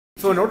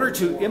So in order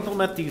to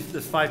implement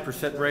this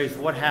 5% raise,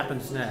 what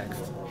happens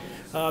next?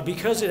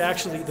 Because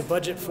the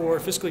budget for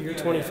fiscal year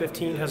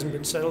 2015 hasn't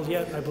been settled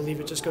yet, I believe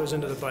it just goes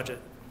into the budget.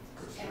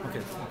 Okay,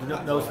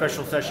 no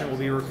special session will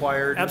be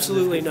required?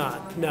 Absolutely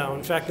not, no.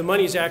 In fact, the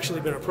money's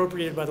actually been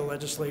appropriated by the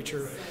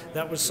legislature.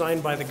 That was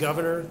signed by the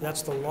governor.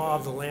 That's the law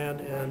of the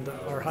land, and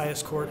our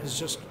highest court has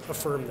just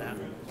affirmed that.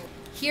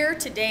 Here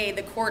today,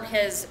 the court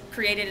has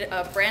created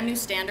a brand new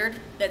standard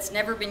that's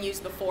never been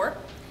used before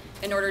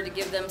in order to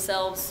give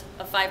themselves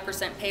a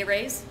 5% pay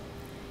raise.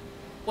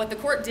 What the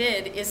court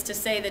did is to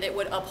say that it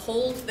would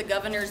uphold the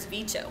governor's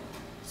veto.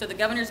 So the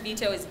governor's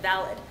veto is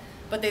valid,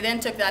 but they then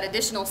took that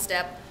additional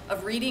step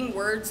of reading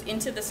words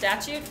into the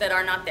statute that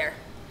are not there.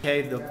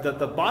 Okay,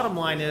 the bottom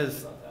line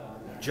is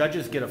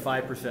judges get a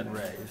 5%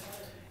 raise,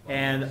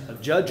 and a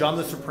judge on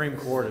the Supreme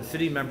Court, a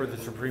sitting member of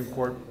the Supreme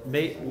Court,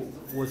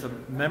 was a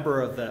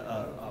member of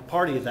a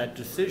party of that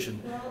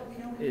decision.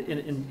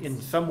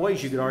 In some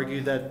ways, you could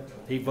argue that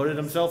he voted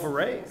himself a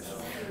raise.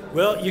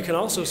 Well, you can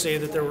also say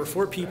that there were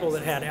 4 people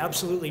that had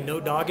absolutely no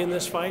dog in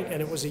this fight,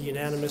 and it was a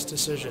unanimous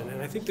decision.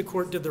 And I think the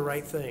court did the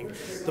right thing.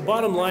 The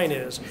bottom line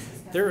is,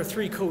 there are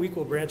 3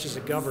 co-equal branches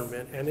of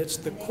government, and it's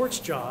the court's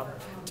job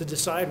to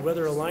decide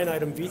whether a line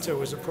item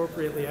veto is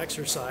appropriately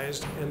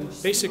exercised and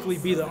basically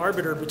be the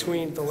arbiter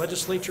between the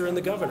legislature and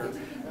the governor.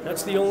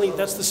 That's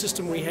the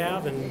system we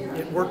have, and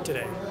it worked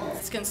today.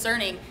 It's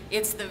concerning.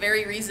 It's the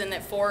very reason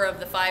that 4 of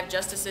the 5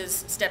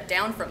 justices stepped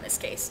down from this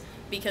case,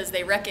 because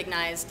they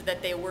recognized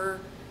that they were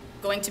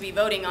going to be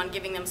voting on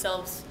giving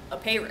themselves a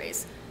pay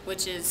raise,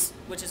 which is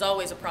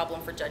always a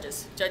problem for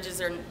judges.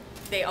 Judges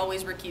they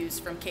always recuse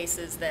from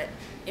cases that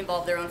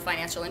involve their own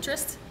financial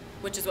interests,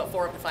 which is what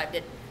 4 of the 5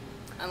 did.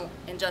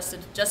 And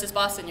Justice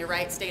Boston, you're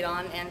right, stayed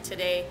on, and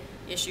today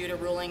issued a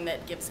ruling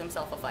that gives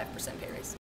himself a 5% pay raise.